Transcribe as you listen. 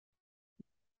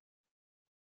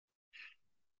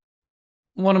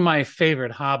One of my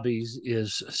favorite hobbies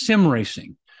is sim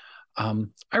racing.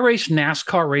 I race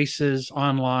NASCAR races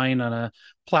online on a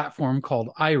platform called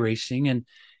iRacing,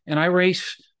 and I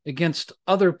race against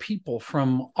other people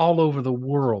from all over the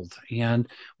world. And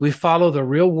we follow the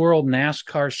real world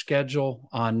NASCAR schedule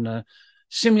on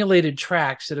simulated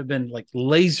tracks that have been like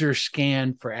laser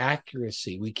scanned for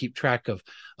accuracy. We keep track of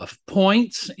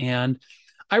points, and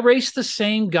I race the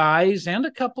same guys and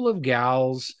a couple of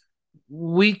gals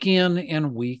week in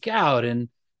and week out. And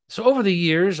so over the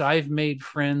years, I've made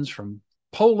friends from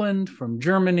Poland, from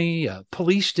Germany, a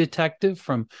police detective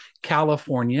from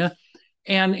California.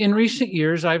 And in recent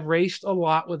years, I've raced a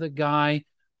lot with a guy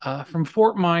from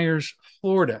Fort Myers,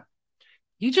 Florida.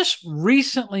 He just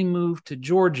recently moved to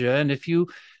Georgia. And if you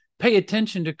pay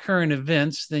attention to current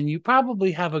events, then you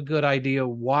probably have a good idea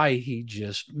why he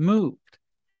just moved.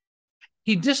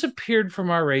 He disappeared from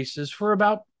our races for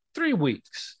about 3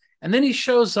 weeks. And then he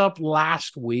shows up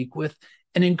last week with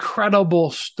an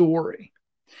incredible story.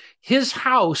 His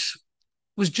house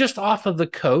was just off of the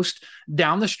coast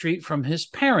down the street from his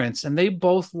parents, and they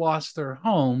both lost their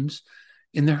homes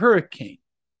in the hurricane.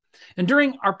 And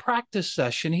during our practice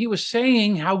session, he was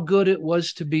saying how good it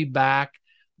was to be back,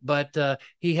 but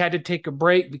he had to take a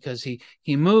break because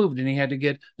he moved and he had to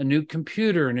get a new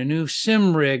computer and a new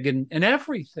sim rig and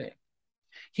everything.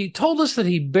 He told us that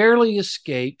he barely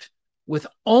escaped with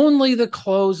only the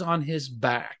clothes on his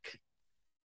back.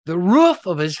 The roof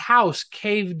of his house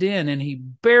caved in and he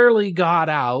barely got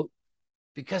out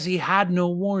because he had no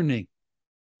warning.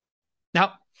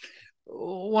 Now,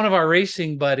 one of our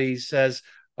racing buddies says,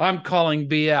 I'm calling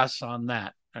BS on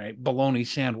that. All right, bologna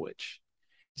sandwich.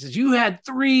 He says, you had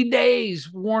 3 days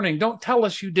warning. Don't tell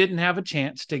us you didn't have a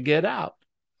chance to get out.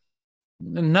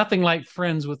 Nothing like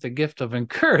friends with the gift of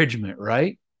encouragement,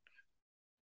 right?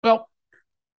 Well,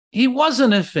 he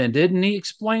wasn't offended, and he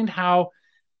explained how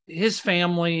his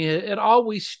family had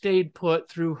always stayed put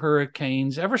through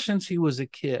hurricanes ever since he was a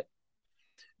kid,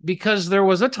 because there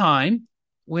was a time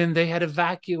when they had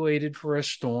evacuated for a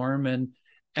storm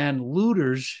and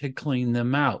looters had cleaned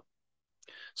them out.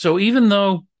 So even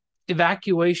though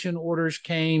evacuation orders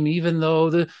came, even though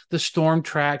the storm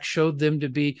track showed them to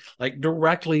be like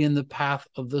directly in the path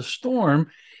of the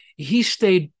storm, he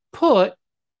stayed put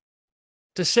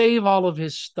to save all of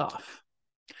his stuff.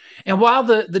 And while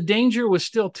the danger was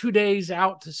still 2 days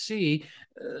out to sea,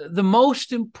 the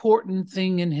most important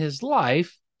thing in his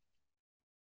life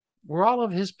were all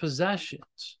of his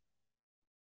possessions.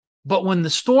 But when the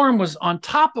storm was on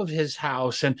top of his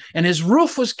house and his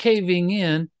roof was caving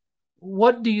in,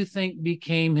 what do you think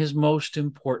became his most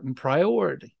important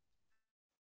priority?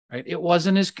 Right? It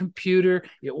wasn't his computer.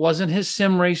 It wasn't his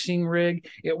sim racing rig.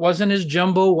 It wasn't his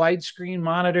jumbo widescreen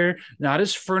monitor, not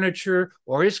his furniture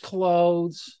or his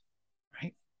clothes.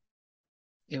 Right?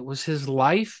 It was his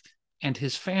life and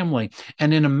his family.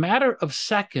 And in a matter of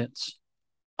seconds,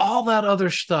 all that other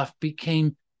stuff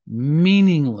became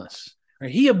meaningless.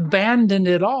 Right? He abandoned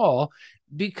it all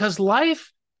because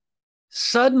life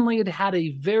suddenly had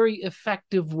a very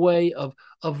effective way of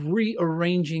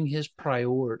rearranging his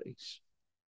priorities.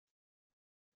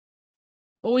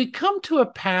 Well, we come to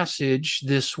a passage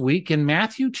this week in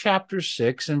Matthew chapter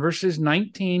 6 and verses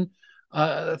 19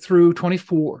 through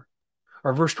 24,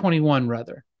 or verse 21,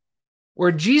 rather,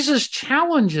 where Jesus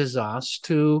challenges us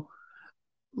to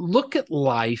look at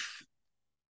life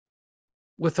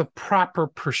with a proper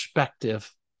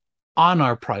perspective on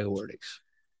our priorities.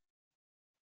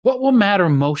 What will matter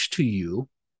most to you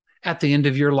at the end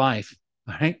of your life?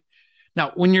 Right?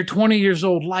 Now, when you're 20 years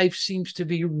old, life seems to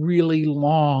be really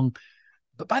long.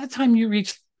 But by the time you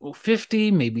reach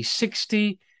 50, maybe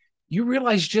 60, you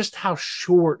realize just how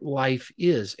short life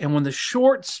is. And when the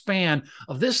short span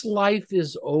of this life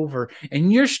is over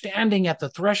and you're standing at the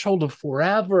threshold of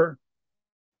forever,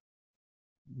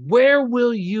 where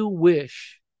will you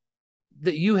wish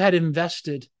that you had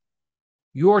invested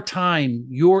your time,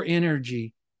 your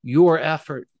energy, your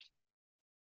effort?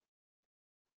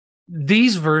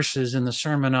 These verses in the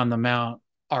Sermon on the Mount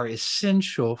are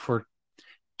essential for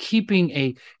keeping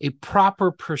a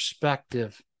proper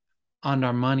perspective on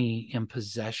our money and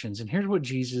possessions. And here's what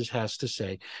Jesus has to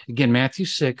say. Again, Matthew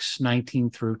 6,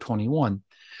 19 through 21.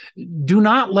 Do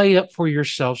not lay up for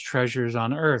yourselves treasures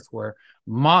on earth where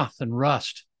moth and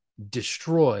rust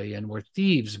destroy and where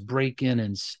thieves break in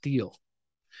and steal.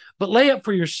 But lay up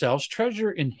for yourselves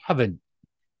treasure in heaven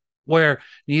where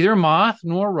neither moth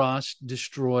nor rust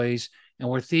destroys and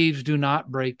where thieves do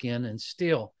not break in and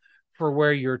steal. For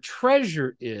where your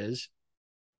treasure is,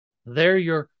 there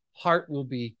your heart will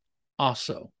be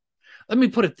also. Let me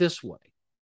put it this way.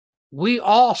 We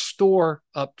all store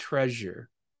up treasure,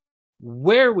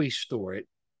 Where we store it,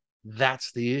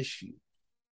 that's the issue.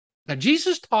 Now,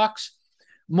 Jesus talks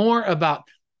more about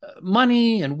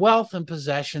money and wealth and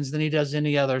possessions than he does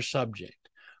any other subject.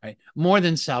 Right? More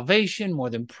than salvation, more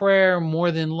than prayer,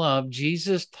 more than love,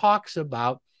 Jesus talks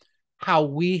about how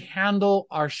we handle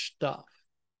our stuff.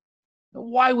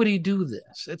 Why would he do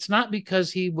this? It's not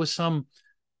because he was some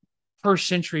first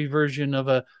century version of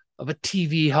a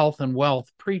TV health and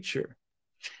wealth preacher.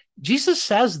 Jesus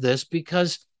says this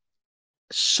because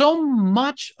so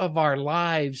much of our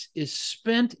lives is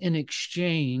spent in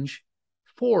exchange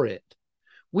for it.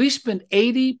 We spend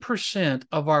 80%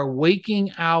 of our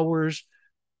waking hours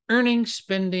earning,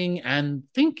 spending, and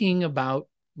thinking about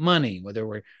money, whether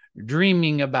we're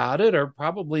dreaming about it or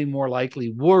probably more likely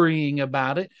worrying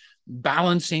about it,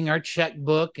 balancing our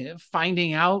checkbook,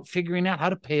 figuring out how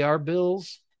to pay our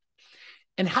bills.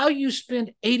 And how you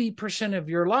spend 80% of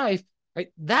your life, right,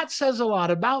 that says a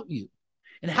lot about you.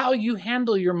 And how you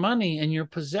handle your money and your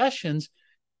possessions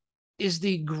is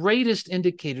the greatest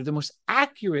indicator, the most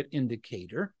accurate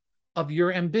indicator of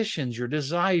your ambitions, your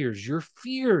desires, your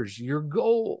fears, your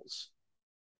goals.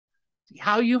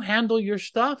 How you handle your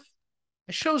stuff,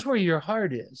 it shows where your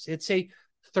heart is. It's a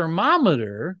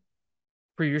thermometer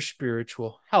for your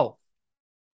spiritual health.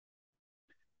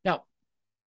 Now,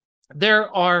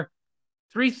 there are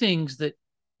 3 things that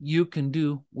you can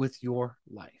do with your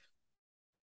life.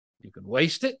 You can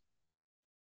waste it,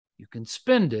 you can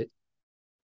spend it,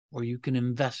 or you can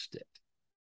invest it.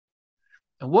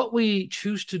 And what we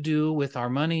choose to do with our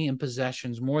money and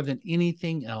possessions more than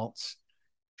anything else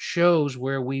shows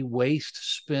where we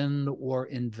waste, spend, or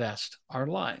invest our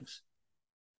lives.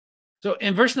 So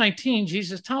in verse 19,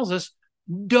 Jesus tells us,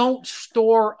 don't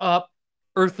store up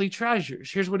earthly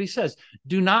treasures. Here's what he says.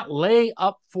 Do not lay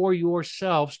up for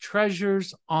yourselves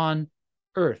treasures on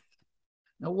earth.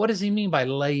 Now, what does he mean by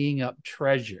laying up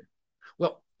treasure?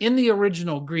 Well, in the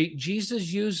original Greek,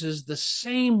 Jesus uses the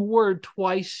same word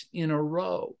twice in a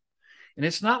row. And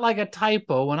it's not like a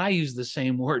typo when I use the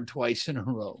same word twice in a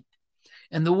row.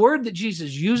 And the word that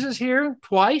Jesus uses here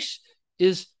twice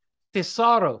is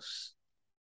thesaurus.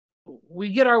 We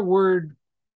get our word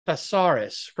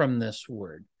thesaurus from this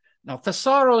word. Now,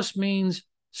 thesaurus means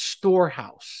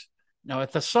storehouse. Now, a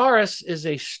thesaurus is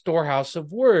a storehouse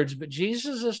of words, but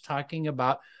Jesus is talking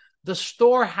about the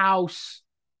storehouse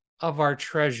of our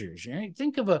treasures. Right?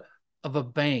 Think of a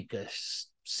bank, a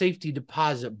safety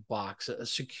deposit box, a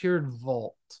secured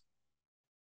vault.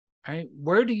 Right?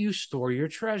 Where do you store your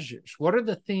treasures? What are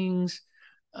the things,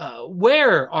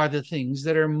 where are the things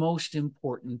that are most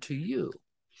important to you?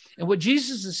 And what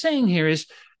Jesus is saying here is,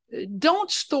 don't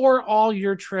store all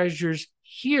your treasures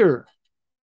here.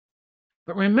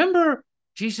 But remember,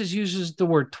 Jesus uses the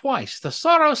word twice,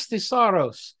 thesaurus,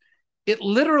 thesaurus. It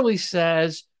literally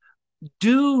says,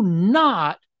 do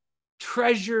not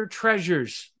treasure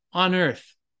treasures on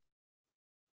earth.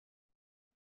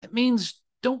 It means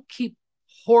don't keep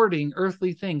hoarding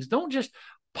earthly things. Don't just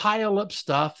pile up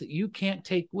stuff that you can't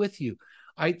take with you.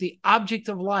 All right, the object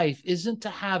of life isn't to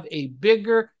have a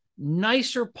bigger,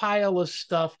 nicer pile of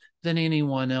stuff than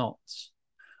anyone else.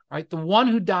 All right, the one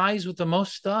who dies with the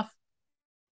most stuff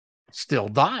still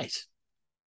dies.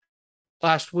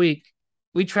 Last week,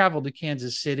 we traveled to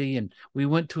Kansas City and we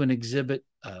went to an exhibit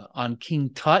on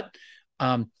King Tut.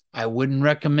 I wouldn't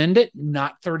recommend it,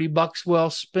 not $30 well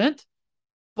spent.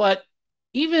 But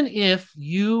even if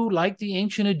you, like the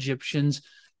ancient Egyptians,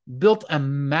 built a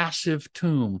massive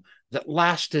tomb that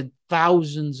lasted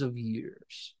thousands of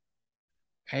years,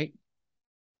 right?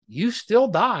 You still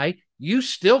die. You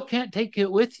still can't take it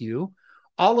with you.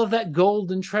 All of that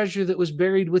gold and treasure that was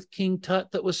buried with King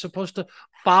Tut that was supposed to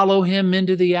follow him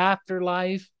into the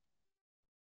afterlife,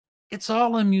 it's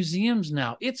all in museums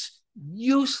now. It's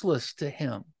useless to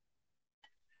him.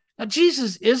 Now,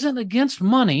 Jesus isn't against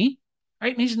money,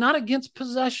 right? And he's not against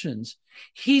possessions.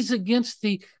 He's against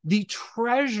the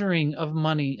treasuring of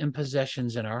money and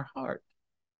possessions in our heart.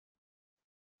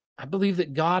 I believe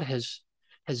that God has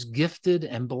gifted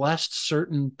and blessed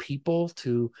certain people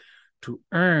to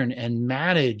earn and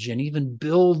manage and even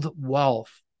build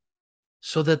wealth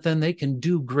so that then they can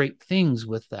do great things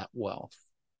with that wealth.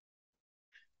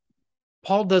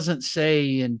 Paul doesn't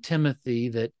say in Timothy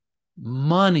that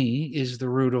money is the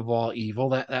root of all evil.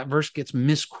 That verse gets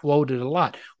misquoted a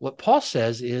lot. What Paul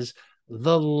says is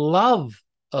the love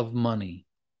of money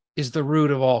is the root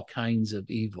of all kinds of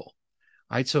evil.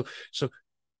 All right, so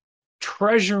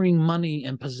treasuring money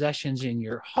and possessions in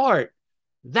your heart,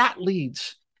 that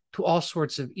leads to all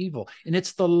sorts of evil. And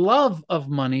it's the love of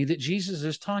money that Jesus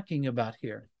is talking about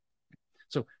here.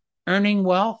 So earning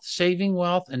wealth, saving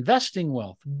wealth, investing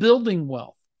wealth, building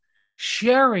wealth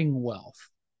sharing wealth,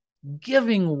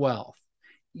 giving wealth,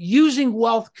 using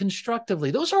wealth constructively.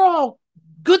 Those are all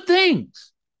good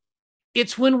things.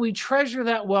 It's when we treasure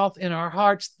that wealth in our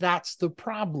hearts that's the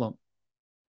problem.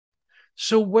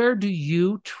 So where do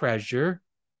you treasure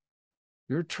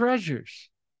your treasures?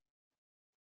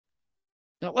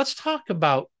 Now let's talk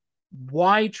about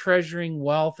why treasuring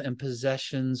wealth and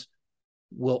possessions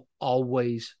will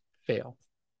always fail.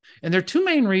 And there are two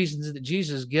main reasons that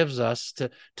Jesus gives us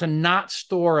to not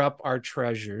store up our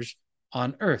treasures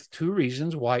on earth. Two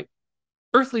reasons why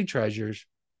earthly treasures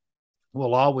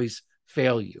will always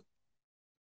fail you.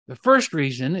 The first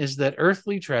reason is that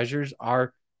earthly treasures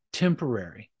are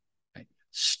temporary. Right?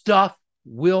 Stuff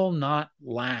will not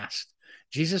last.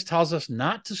 Jesus tells us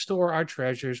not to store our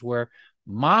treasures where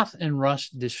moth and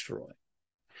rust destroy.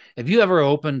 Have you ever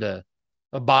opened a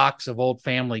box of old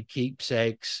family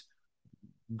keepsakes,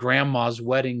 grandma's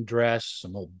wedding dress,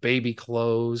 some old baby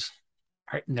clothes,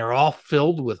 right? And they're all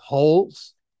filled with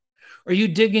holes? Or you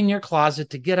dig in your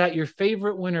closet to get out your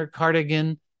favorite winter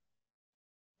cardigan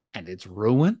and it's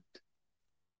ruined?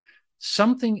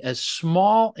 Something as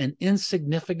small and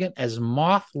insignificant as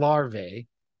moth larvae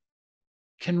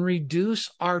can reduce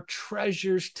our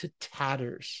treasures to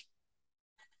tatters.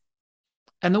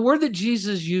 And the word that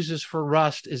Jesus uses for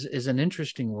rust is an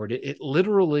interesting word. It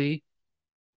literally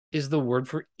is the word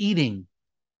for eating,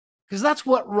 because that's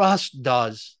what rust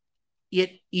does.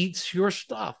 It eats your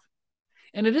stuff.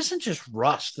 And it isn't just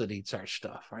rust that eats our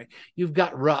stuff, right? You've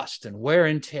got rust and wear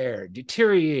and tear,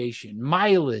 deterioration,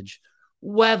 mileage,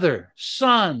 weather,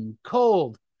 sun,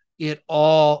 cold. It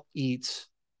all eats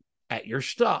at your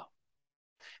stuff.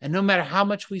 And no matter how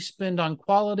much we spend on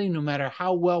quality, no matter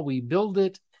how well we build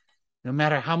it, no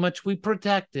matter how much we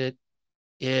protect it,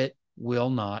 it will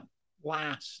not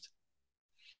last.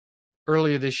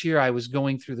 Earlier this year, I was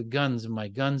going through the guns in my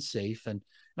gun safe, and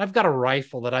I've got a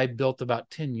rifle that I built about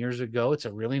 10 years ago. It's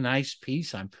a really nice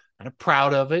piece. I'm kind of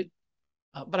proud of it,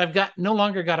 but I've no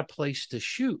longer got a place to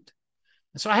shoot.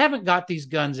 And so I haven't got these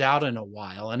guns out in a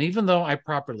while. And even though I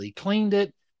properly cleaned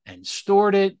it and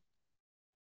stored it,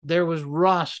 there was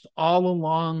rust all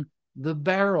along the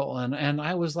barrel. And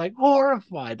I was like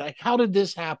horrified. Like, how did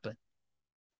this happen?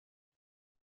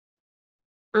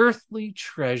 Earthly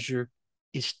treasure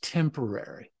is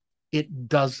temporary. It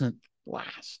doesn't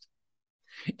last.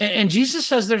 And Jesus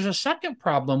says there's a second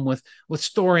problem with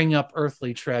storing up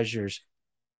earthly treasures.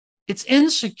 It's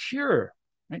insecure,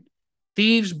 right?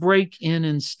 Thieves break in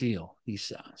and steal, he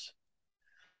says.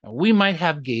 Now, we might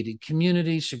have gated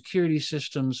communities, security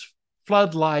systems,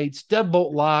 floodlights,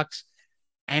 deadbolt locks,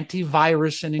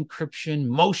 antivirus and encryption,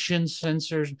 motion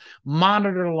sensors,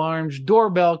 monitor alarms,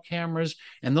 doorbell cameras,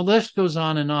 and the list goes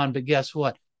on and on. But guess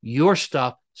what? Your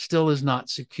stuff still is not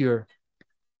secure.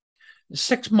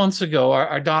 6 months ago,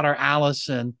 our daughter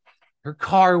Allison, her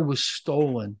car was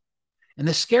stolen. And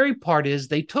the scary part is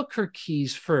they took her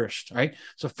keys first, right?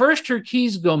 So first her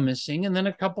keys go missing, and then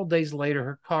a couple days later,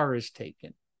 her car is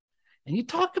taken. And you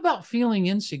talk about feeling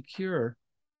insecure.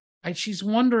 Right? She's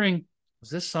wondering, was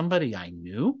this somebody I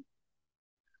knew?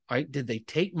 Right? Did they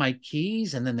take my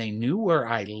keys and then they knew where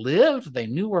I lived? They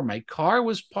knew where my car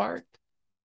was parked?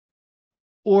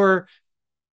 Or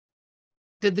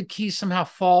did the keys somehow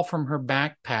fall from her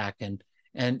backpack and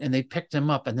they picked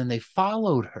them up and then they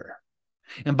followed her?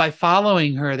 And by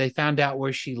following her, they found out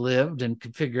where she lived and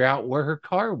could figure out where her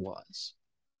car was.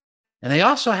 And they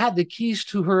also had the keys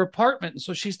to her apartment. And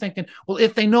so she's thinking, well,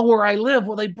 if they know where I live,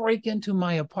 will they break into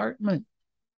my apartment?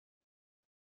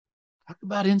 Talk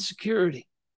about insecurity.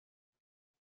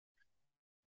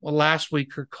 Well, last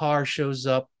week her car shows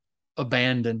up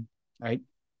abandoned, right?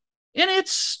 And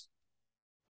it's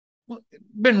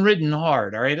been ridden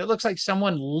hard, all right? It looks like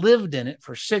someone lived in it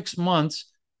for 6 months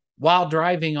while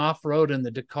driving off-road in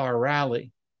the Dakar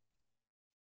Rally.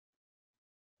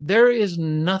 There is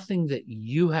nothing that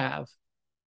you have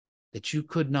that you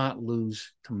could not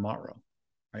lose tomorrow,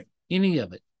 right? Any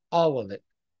of it, all of it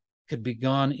could be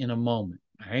gone in a moment,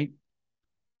 right?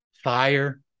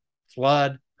 Fire,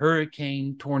 flood,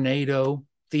 hurricane, tornado,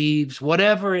 thieves,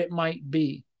 whatever it might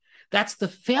be. That's the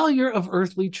failure of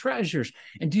earthly treasures.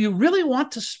 And do you really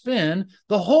want to spend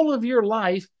the whole of your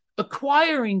life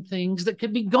acquiring things that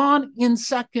could be gone in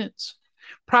seconds?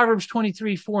 Proverbs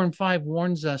 23, 4 and 5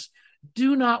 warns us,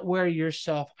 do not wear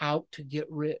yourself out to get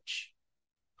rich.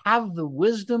 Have the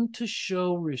wisdom to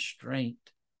show restraint.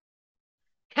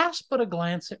 Cast but a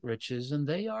glance at riches, and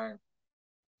they are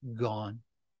gone.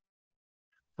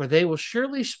 For they will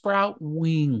surely sprout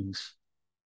wings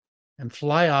and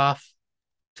fly off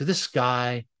to the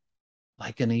sky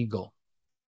like an eagle.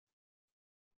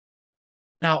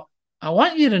 Now, I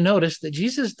want you to notice that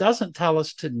Jesus doesn't tell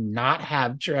us to not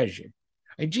have treasure.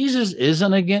 Right? Jesus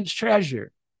isn't against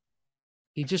treasure.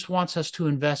 He just wants us to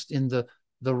invest in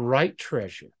the right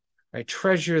treasure, right?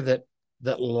 Treasure that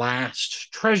lasts,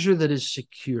 treasure that is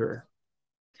secure.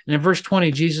 And in verse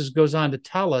 20, Jesus goes on to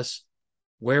tell us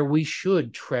where we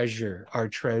should treasure our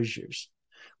treasures.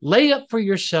 Lay up for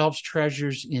yourselves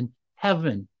treasures in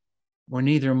heaven, where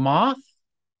neither moth,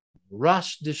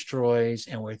 rust destroys,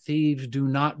 and where thieves do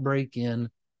not break in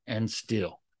and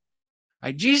steal.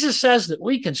 Right? Jesus says that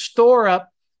we can store up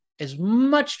as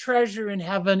much treasure in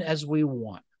heaven as we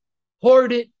want.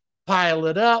 Hoard it, pile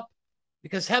it up,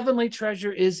 because heavenly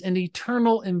treasure is an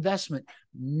eternal investment.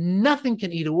 Nothing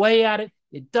can eat away at it.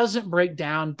 It doesn't break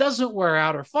down, doesn't wear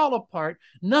out or fall apart.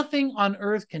 Nothing on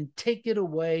earth can take it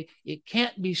away. It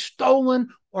can't be stolen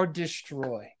or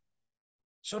destroyed.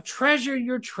 So treasure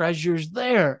your treasures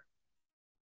there.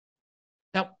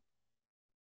 Now,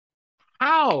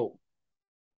 how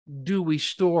do we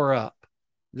store up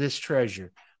this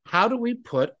treasure? How do we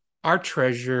put our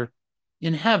treasure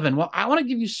in heaven? Well, I want to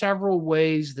give you several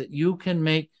ways that you can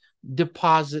make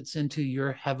deposits into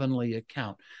your heavenly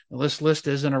account. Now, this list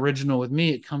isn't original with me.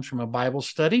 It comes from a Bible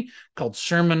study called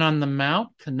Sermon on the Mount,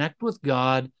 Connect with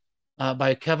God,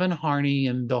 by Kevin Harney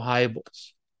and Bill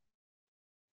Hybels.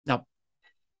 Now,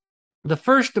 the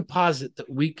first deposit that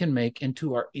we can make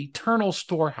into our eternal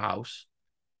storehouse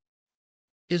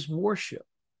is worship.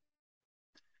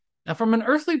 Now, from an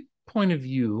earthly point of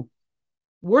view,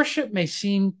 worship may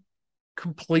seem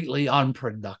completely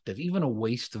unproductive, even a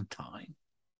waste of time.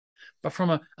 But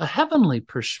from a heavenly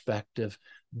perspective,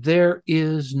 there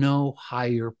is no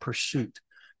higher pursuit.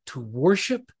 To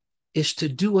worship is to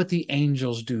do what the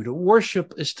angels do. To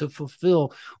worship is to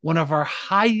fulfill one of our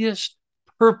highest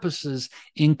purposes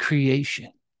in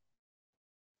creation.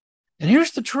 And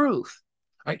here's the truth,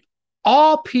 right?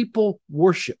 All people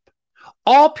worship.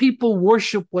 All people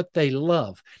worship what they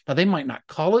love. Now, they might not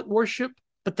call it worship,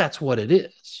 but that's what it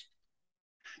is.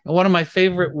 And one of my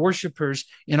favorite worshipers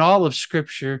in all of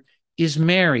Scripture is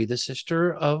Mary, the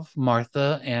sister of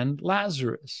Martha and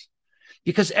Lazarus.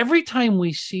 Because every time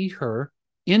we see her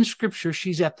in Scripture,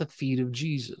 she's at the feet of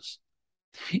Jesus.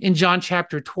 In John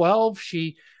chapter 12,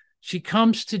 she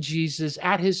comes to Jesus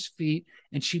at his feet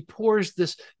and she pours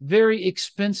this very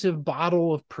expensive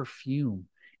bottle of perfume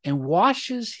and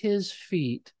washes his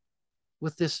feet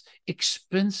with this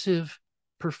expensive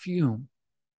perfume.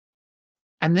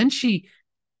 And then she,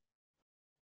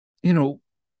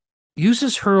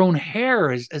 uses her own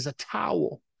hair as a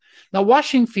towel. Now,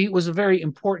 washing feet was a very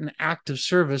important act of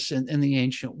service in the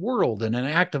ancient world and an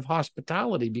act of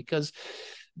hospitality, because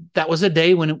that was a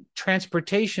day when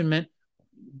transportation meant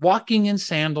walking in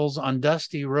sandals on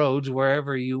dusty roads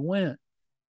wherever you went.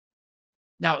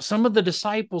 Now, some of the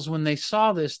disciples, when they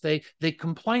saw this, they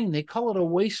complained. They call it a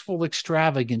wasteful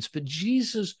extravagance, but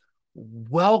Jesus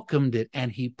welcomed it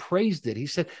and he praised it. He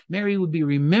said Mary would be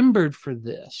remembered for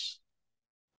this.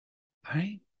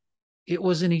 Right? It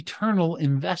was an eternal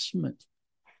investment.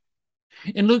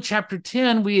 In Luke chapter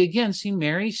 10, we again see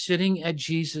Mary sitting at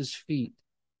Jesus' feet,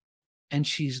 and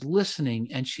she's listening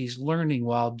and she's learning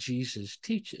while Jesus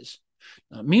teaches.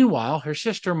 Meanwhile, her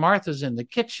sister Martha's in the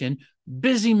kitchen,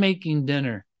 busy making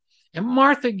dinner. And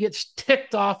Martha gets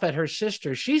ticked off at her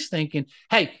sister. She's thinking,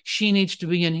 hey, she needs to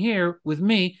be in here with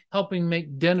me helping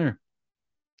make dinner.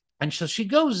 And so she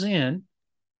goes in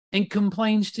and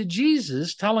complains to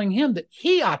Jesus, telling him that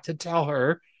he ought to tell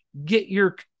her, get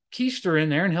your keister in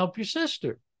there and help your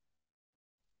sister.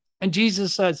 And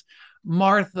Jesus says,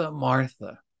 Martha,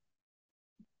 Martha,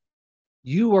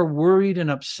 you are worried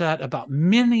and upset about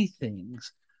many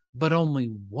things, but only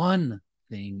one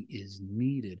thing is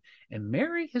needed. And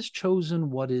Mary has chosen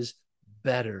what is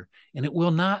better, and it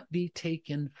will not be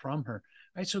taken from her.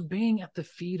 Right? So being at the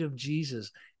feet of Jesus,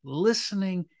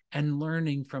 listening and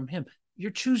learning from him,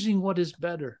 you're choosing what is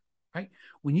better. Right?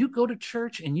 When you go to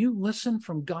church and you listen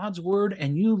from God's word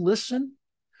and you listen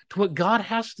to what God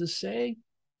has to say,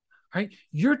 right?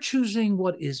 You're choosing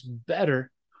what is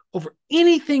better over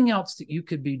anything else that you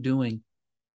could be doing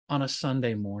on a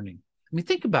Sunday morning. I mean,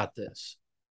 think about this.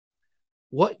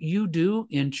 What you do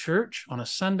in church on a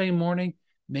Sunday morning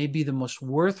may be the most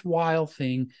worthwhile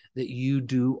thing that you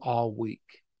do all week.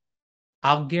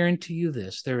 I'll guarantee you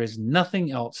this. There is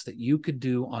nothing else that you could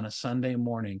do on a Sunday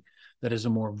morning that is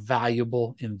a more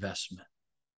valuable investment.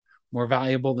 More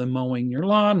valuable than mowing your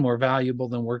lawn, more valuable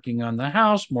than working on the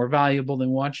house, more valuable than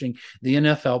watching the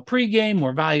NFL pregame,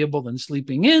 more valuable than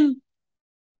sleeping in.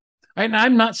 Right? And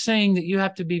I'm not saying that you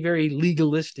have to be very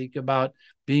legalistic about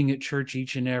being at church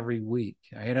each and every week.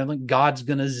 Right? I don't think God's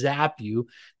going to zap you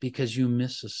because you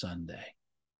miss a Sunday.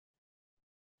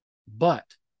 but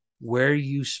where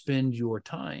you spend your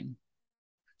time,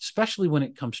 especially when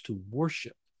it comes to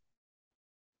worship,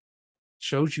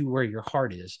 shows you where your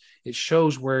heart is. It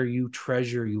shows where you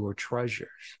treasure your treasures.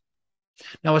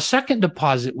 Now, a second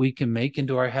deposit we can make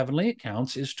into our heavenly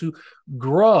accounts is to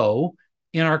grow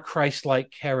in our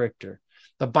Christ-like character.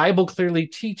 The Bible clearly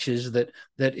teaches that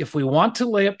if we want to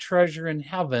lay up treasure in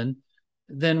heaven,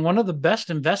 then one of the best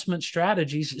investment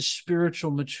strategies is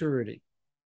spiritual maturity.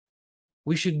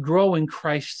 We should grow in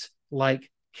Christ-like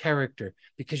character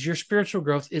because your spiritual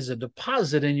growth is a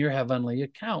deposit in your heavenly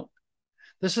account.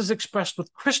 This is expressed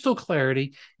with crystal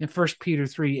clarity in 1 Peter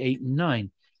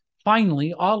 3:8-9.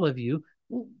 Finally, all of you,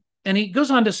 and he goes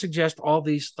on to suggest all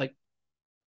these like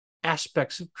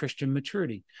aspects of Christian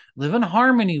maturity. Live in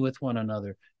harmony with one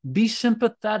another. Be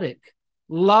sympathetic.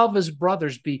 Love as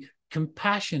brothers. Be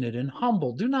compassionate and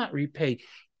humble. Do not repay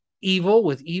evil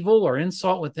with evil or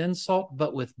insult with insult,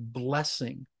 but with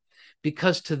blessing.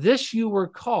 Because to this you were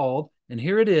called, and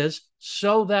here it is,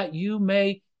 so that you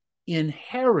may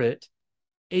inherit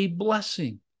a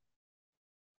blessing.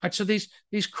 All right, so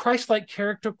these Christ-like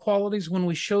character qualities, when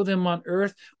we show them on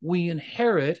earth, we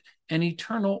inherit an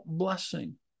eternal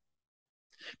blessing.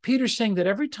 Peter's saying that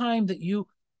every time that you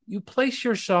place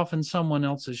yourself in someone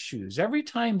else's shoes, every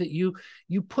time that you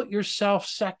put yourself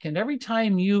second, every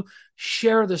time you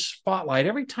share the spotlight,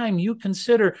 every time you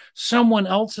consider someone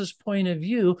else's point of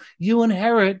view, you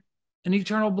inherit an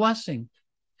eternal blessing.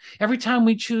 Every time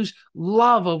we choose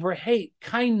love over hate,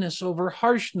 kindness over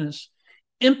harshness,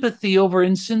 empathy over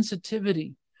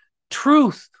insensitivity,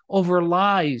 truth over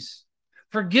lies,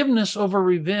 forgiveness over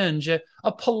revenge,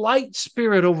 a polite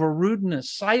spirit over rudeness,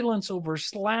 silence over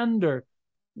slander,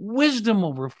 wisdom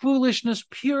over foolishness,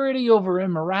 purity over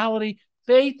immorality,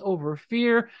 faith over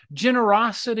fear,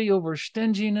 generosity over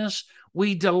stinginess.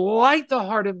 We delight the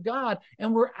heart of God,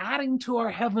 and we're adding to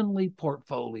our heavenly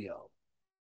portfolio.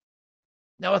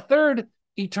 Now, a third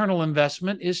eternal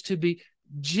investment is to be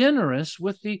generous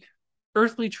with the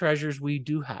earthly treasures we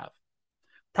do have.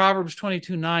 Proverbs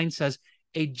 22:9 says,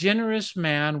 a generous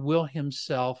man will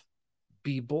himself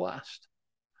be blessed.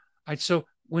 All right, so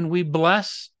when we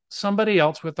bless somebody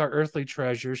else with our earthly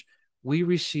treasures, we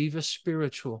receive a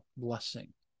spiritual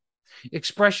blessing.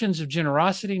 Expressions of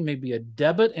generosity may be a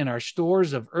debit in our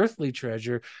stores of earthly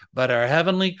treasure, but our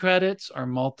heavenly credits are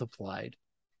multiplied.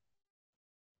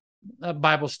 A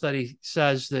Bible study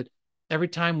says that every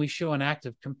time we show an act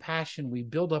of compassion, we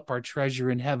build up our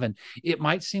treasure in heaven. It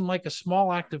might seem like a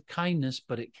small act of kindness,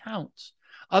 but it counts.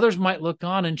 Others might look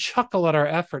on and chuckle at our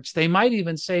efforts. They might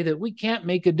even say that we can't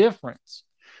make a difference.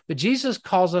 But Jesus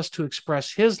calls us to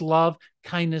express his love,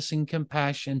 kindness, and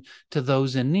compassion to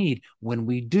those in need. When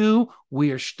we do,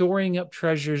 we are storing up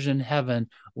treasures in heaven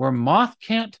where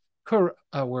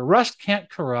where rust can't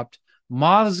corrupt,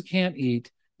 moths can't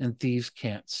eat, and thieves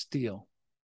can't steal.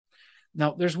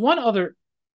 Now, there's one other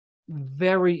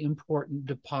very important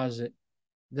deposit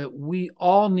that we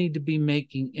all need to be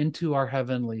making into our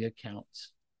heavenly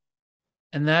accounts,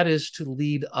 and that is to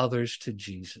lead others to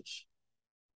Jesus.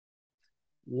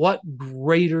 What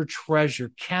greater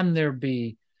treasure can there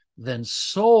be than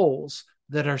souls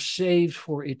that are saved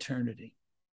for eternity?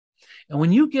 And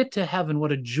when you get to heaven,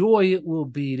 what a joy it will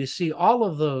be to see all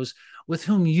of those with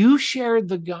whom you shared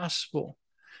the gospel,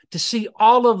 to see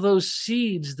all of those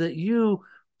seeds that you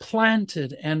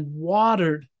planted and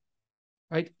watered,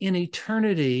 right, in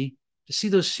eternity, to see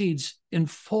those seeds in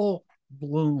full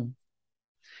bloom.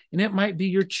 And it might be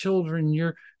your children,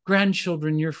 your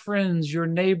grandchildren, your friends, your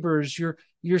neighbors, your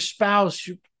spouse,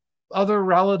 your other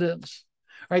relatives,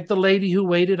 right? The lady who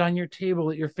waited on your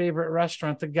table at your favorite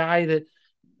restaurant, the guy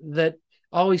that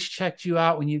always checked you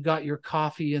out when you got your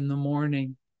coffee in the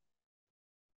morning.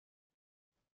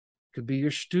 Could be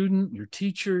your student, your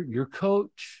teacher, your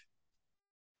coach.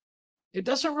 It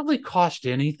doesn't really cost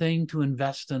anything to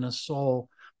invest in a soul,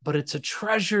 but it's a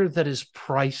treasure that is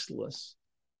priceless.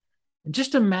 And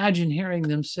just imagine hearing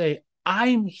them say,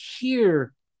 I'm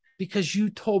here because you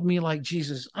told me like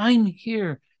Jesus. I'm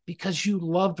here because you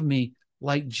loved me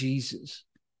like Jesus.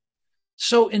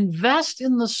 So invest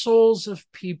in the souls of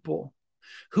people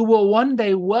who will one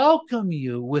day welcome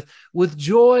you with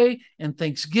joy and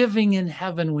thanksgiving in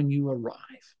heaven when you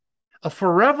arrive. A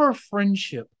forever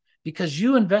friendship because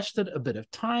you invested a bit of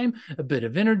time, a bit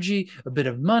of energy, a bit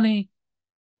of money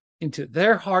into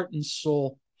their heart and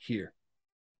soul here.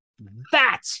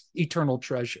 That's eternal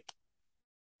treasure.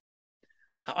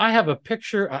 I have a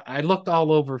picture. I looked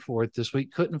all over for it this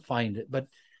week, couldn't find it, but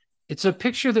it's a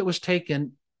picture that was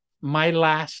taken my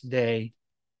last day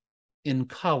in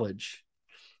college.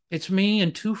 It's me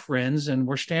and two friends, and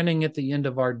we're standing at the end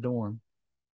of our dorm.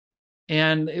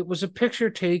 And it was a picture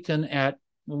taken at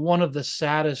one of the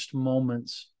saddest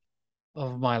moments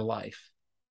of my life.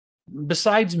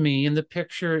 Besides me in the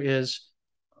picture is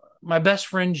my best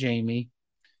friend, Jamie,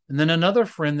 and then another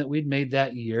friend that we'd made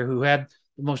that year who had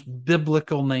the most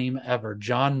biblical name ever,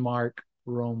 John Mark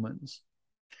Romans.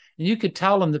 And you could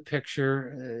tell in the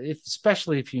picture,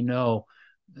 especially if you know,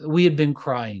 we had been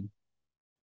crying.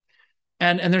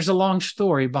 And there's a long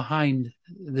story behind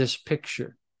this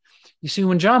picture. You see,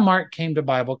 when John Mark came to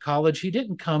Bible college, he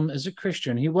didn't come as a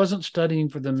Christian. He wasn't studying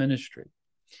for the ministry.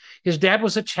 His dad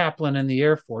was a chaplain in the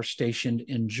Air Force stationed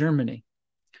in Germany.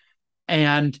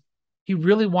 And he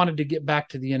really wanted to get back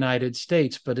to the United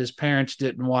States, but his parents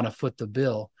didn't want to foot the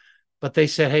bill. But they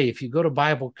said, hey, if you go to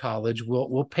Bible college,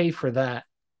 we'll pay for that.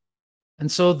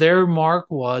 And so John Mark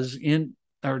was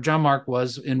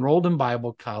enrolled in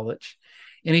Bible college.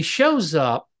 And he shows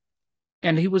up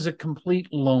and he was a complete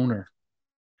loner.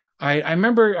 I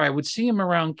remember I would see him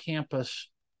around campus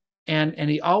and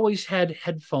he always had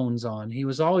headphones on. He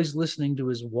was always listening to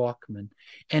his Walkman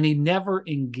and he never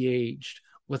engaged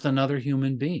with another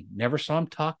human being, never saw him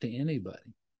talk to anybody.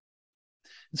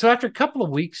 And so after a couple of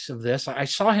weeks of this, I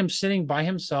saw him sitting by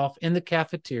himself in the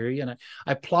cafeteria and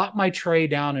I plopped my tray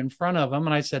down in front of him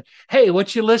and I said, hey,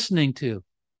 what you listening to?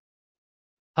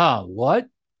 What?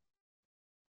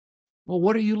 Well,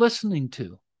 what are you listening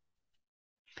to?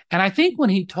 And I think when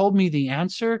he told me the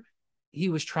answer, he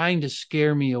was trying to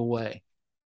scare me away.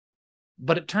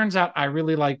 But it turns out I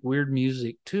really like weird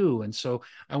music too. And so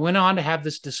I went on to have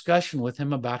this discussion with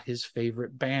him about his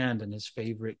favorite band and his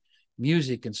favorite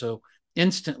music. And so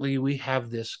instantly we have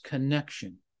this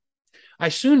connection. I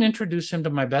soon introduced him to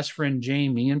my best friend,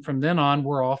 Jamie. And from then on,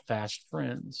 we're all fast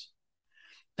friends.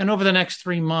 And over the next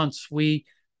 3 months, we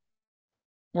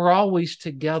were always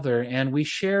together and we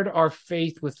shared our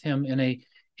faith with him in a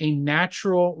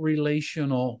natural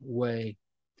relational way.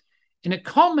 And it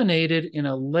culminated in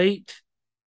a late,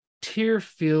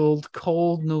 tear-filled,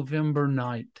 cold November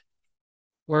night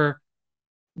where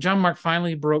John Mark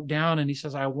finally broke down and he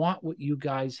says, I want what you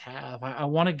guys have. I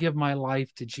want to give my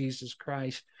life to Jesus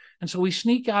Christ. And so we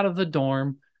sneak out of the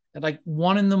dorm at like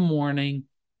 1 a.m.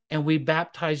 and we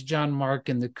baptized John Mark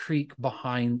in the creek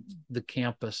behind the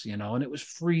campus, and it was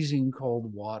freezing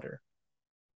cold water.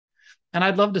 And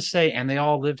I'd love to say, and they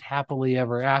all lived happily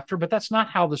ever after, but that's not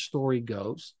how the story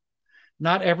goes.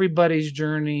 Not everybody's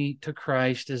journey to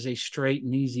Christ is a straight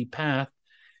and easy path.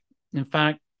 In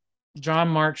fact, John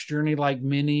Mark's journey, like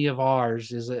many of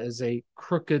ours, is a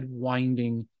crooked,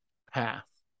 winding path.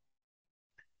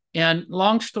 And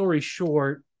long story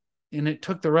short, and it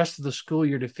took the rest of the school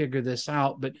year to figure this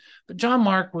out, but John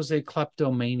Mark was a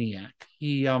kleptomaniac.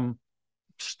 He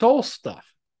stole stuff.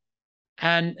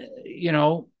 And,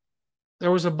 there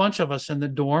was a bunch of us in the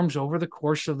dorms over the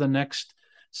course of the next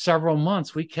several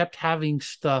months. We kept having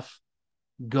stuff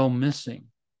go missing.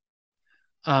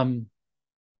 The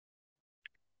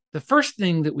first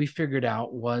thing that we figured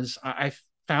out was I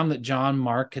found that John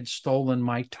Mark had stolen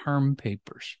my term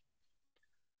papers.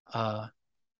 At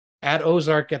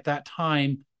Ozark at that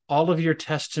time, all of your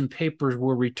tests and papers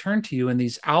were returned to you in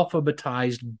these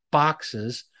alphabetized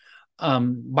boxes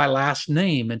by last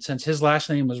name. And since his last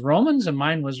name was Romans and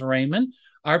mine was Raymond,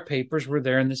 our papers were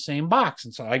there in the same box.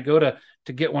 And so I go to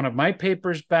get one of my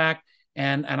papers back,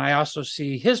 and I also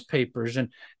see his papers.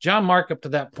 And John Mark up to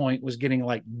that point was getting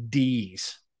like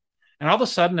D's. And all of a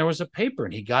sudden there was a paper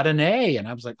and he got an A. And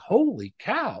I was like, holy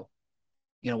cow,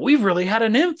 we've really had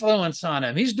an influence on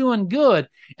him. He's doing good.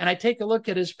 And I take a look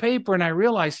at his paper and I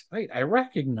realize, wait, I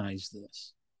recognize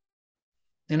this.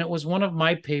 And it was one of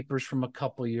my papers from a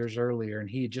couple of years earlier, and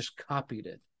he had just copied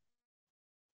it.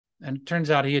 And it turns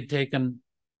out he had taken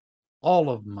all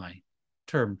of my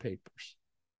term papers.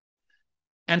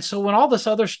 And so when all this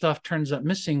other stuff turns up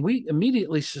missing, we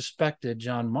immediately suspected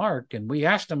John Mark, and we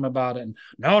asked him about it. And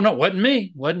no,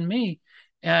 wasn't me.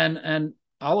 And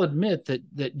I'll admit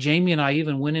that Jamie and I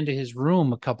even went into his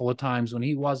room a couple of times when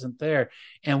he wasn't there,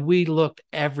 and we looked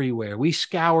everywhere. We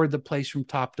scoured the place from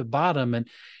top to bottom,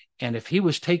 and if he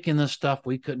was taking this stuff,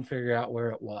 we couldn't figure out where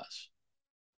it was.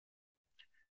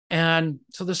 And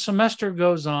so the semester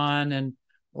goes on, and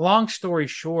long story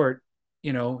short,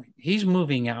 he's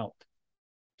moving out.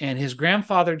 And his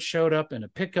grandfather showed up in a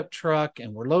pickup truck,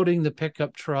 and we're loading the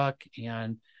pickup truck.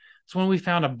 And it's when we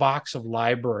found a box of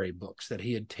library books that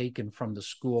he had taken from the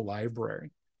school library.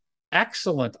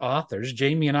 Excellent authors.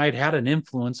 Jamie and I had an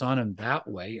influence on him that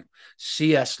way.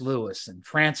 C.S. Lewis and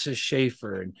Francis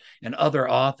Schaeffer and other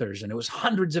authors. And it was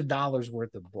hundreds of dollars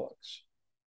worth of books.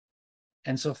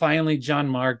 And so finally, John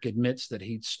Mark admits that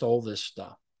he'd stole this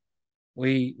stuff.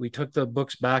 We took the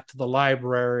books back to the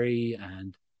library,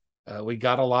 and We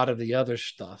got a lot of the other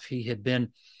stuff. He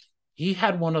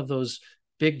had one of those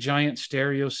big giant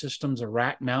stereo systems, a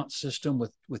rack mount system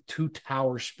with two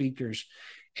tower speakers.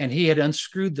 And he had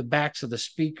unscrewed the backs of the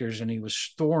speakers and he was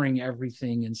storing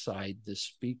everything inside the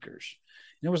speakers.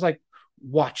 And it was like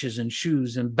watches and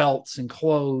shoes and belts and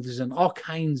clothes and all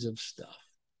kinds of stuff.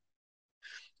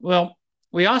 Well,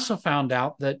 we also found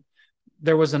out that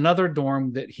there was another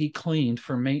dorm that he cleaned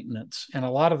for maintenance. And a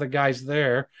lot of the guys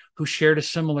there who shared a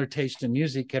similar taste in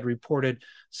music had reported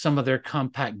some of their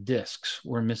compact discs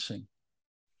were missing.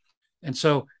 And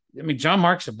so, I mean, John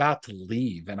Mark's about to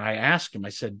leave. And I asked him, I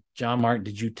said, John Mark,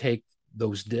 did you take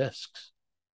those discs?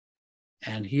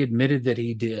 And he admitted that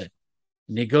he did.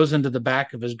 And he goes into the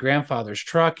back of his grandfather's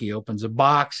truck. He opens a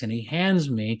box and he hands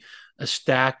me a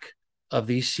stack of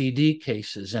these CD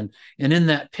cases. And in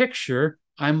that picture,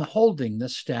 I'm holding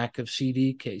this stack of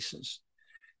CD cases.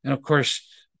 And of course,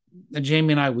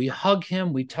 Jamie and I, we hug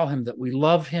him. We tell him that we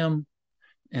love him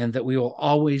and that we will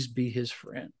always be his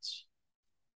friends.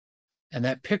 And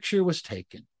that picture was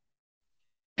taken.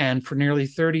 And for nearly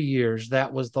 30 years,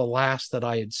 that was the last that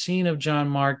I had seen of John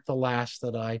Mark, the last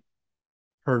that I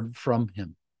heard from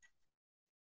him.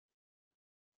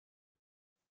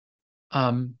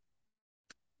 John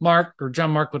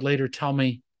Mark would later tell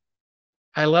me,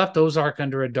 I left Ozark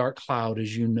under a dark cloud,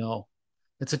 as you know.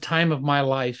 It's a time of my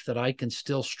life that I can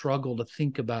still struggle to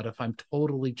think about if I'm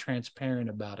totally transparent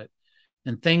about it.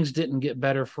 And things didn't get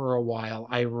better for a while.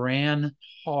 I ran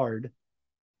hard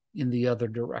in the other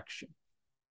direction.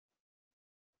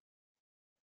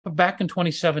 But back in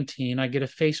 2017, I get a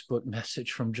Facebook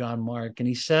message from John Mark, and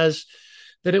he says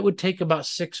that it would take about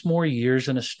 6 more years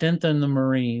and a stint in the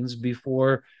Marines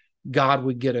before God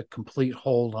would get a complete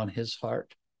hold on his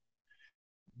heart.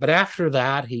 But after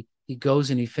that, he goes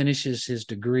and he finishes his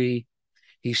degree.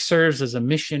 He serves as a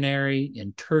missionary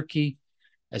in Turkey,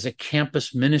 as a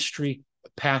campus ministry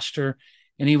pastor,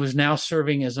 and he was now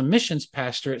serving as a missions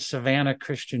pastor at Savannah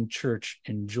Christian Church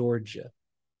in Georgia.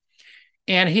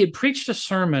 And he had preached a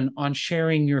sermon on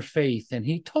sharing your faith, and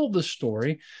he told the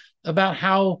story about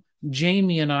how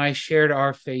Jamie and I shared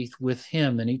our faith with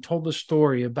him, and he told the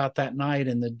story about that night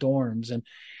in the dorms,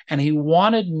 and he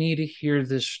wanted me to hear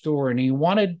this story, and he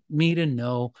wanted me to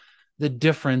know the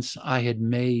difference I had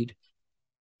made.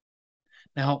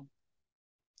 Now,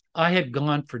 I had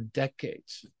gone for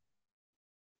decades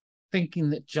thinking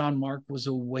that John Mark was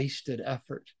a wasted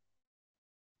effort,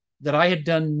 that I had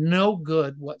done no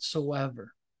good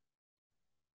whatsoever.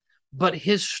 But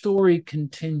his story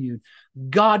continued.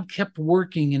 God kept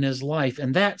working in his life,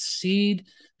 and that seed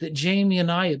that Jamie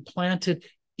and I had planted,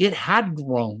 it had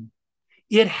grown.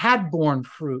 It had borne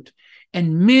fruit,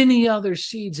 and many other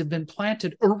seeds have been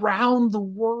planted around the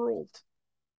world.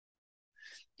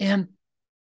 And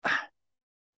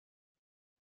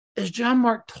as John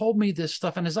Mark told me this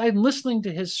stuff, and as I'm listening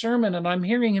to his sermon and I'm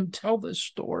hearing him tell this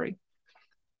story,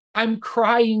 I'm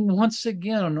crying once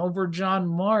again over John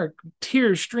Mark,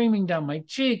 tears streaming down my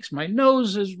cheeks. My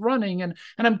nose is running, and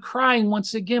I'm crying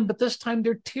once again, but this time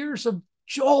they're tears of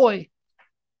joy.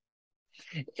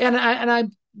 And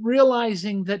I'm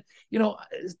realizing that,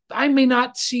 I may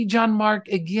not see John Mark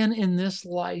again in this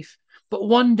life, but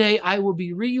one day I will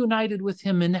be reunited with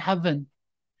him in heaven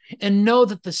and know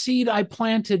that the seed I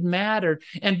planted mattered.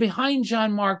 And behind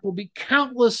John Mark will be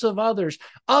countless of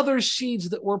other seeds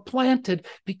that were planted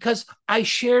because I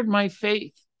shared my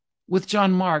faith with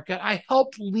John Mark. I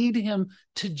helped lead him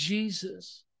to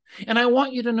Jesus. And I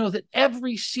want you to know that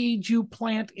every seed you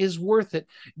plant is worth it.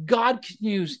 God can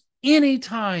use any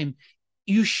time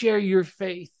you share your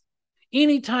faith,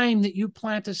 any time that you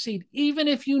plant a seed, even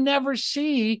if you never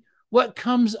see what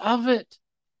comes of it,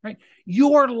 right?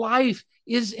 Your life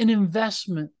is an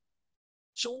investment.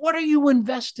 So what are you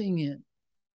investing in?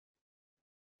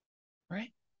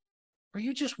 Right? Are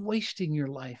you just wasting your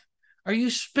life? Are you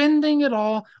spending it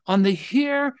all on the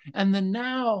here and the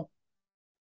now?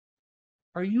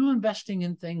 Are you investing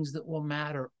in things that will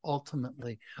matter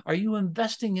ultimately? Are you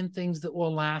investing in things that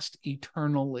will last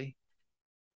eternally?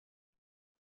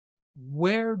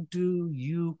 Where do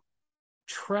you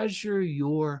treasure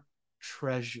your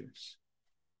treasures?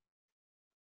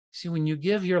 See, when you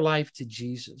give your life to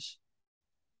Jesus,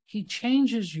 he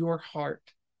changes your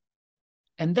heart.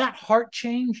 And that heart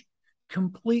change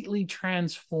completely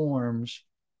transforms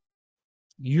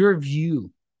your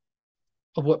view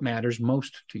of what matters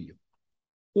most to you.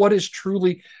 What is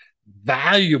truly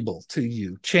valuable to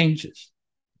you changes.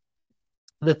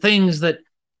 The things that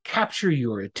capture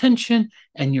your attention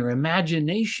and your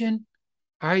imagination,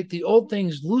 all right, the old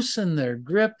things loosen their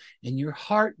grip and your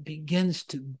heart begins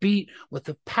to beat with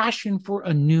a passion for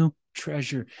a new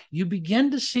treasure. You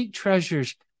begin to seek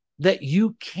treasures that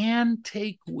you can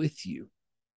take with you.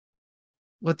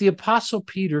 What the Apostle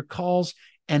Peter calls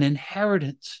an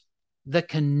inheritance that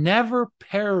can never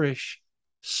perish,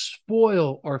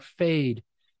 spoil, or fade,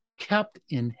 kept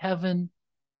in heaven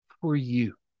for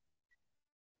you.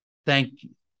 Thank you.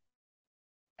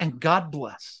 And God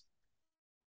bless.